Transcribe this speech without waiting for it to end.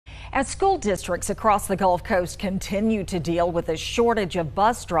As school districts across the Gulf Coast continue to deal with a shortage of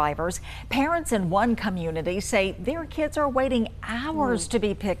bus drivers, parents in one community say their kids are waiting hours to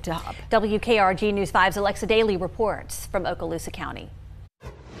be picked up. WKRG News 5's Alexa Daly reports from Okaloosa County.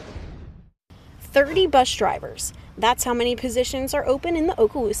 30 bus drivers. That's how many positions are open in the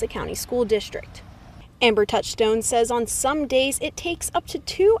Okaloosa County School District. Amber Touchstone says on some days it takes up to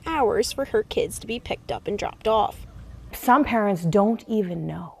 2 hours for her kids to be picked up and dropped off. Some parents don't even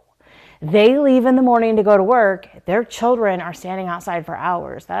know. They leave in the morning to go to work. Their children are standing outside for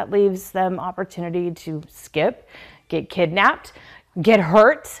hours. That leaves them opportunity to skip, get kidnapped, get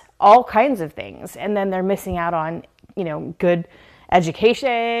hurt, all kinds of things. And then they're missing out on, good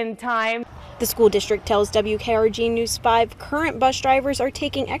education time. The school district tells WKRG News 5 current bus drivers are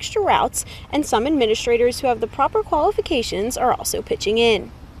taking extra routes, and some administrators who have the proper qualifications are also pitching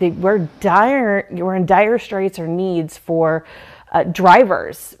in. We're in dire straits or needs for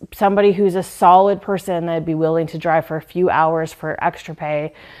drivers, somebody who's a solid person that'd be willing to drive for a few hours for extra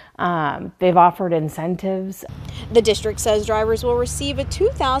pay. They've offered incentives. The district says drivers will receive a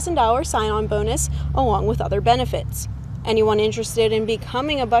 $2,000 sign-on bonus along with other benefits. Anyone interested in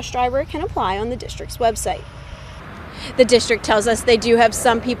becoming a bus driver can apply on the district's website. The district tells us they do have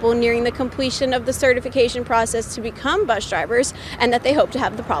some people nearing the completion of the certification process to become bus drivers, and that they hope to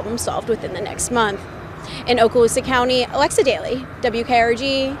have the problem solved within the next month. In Okaloosa County, Alexa Daly,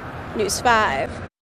 WKRG News 5.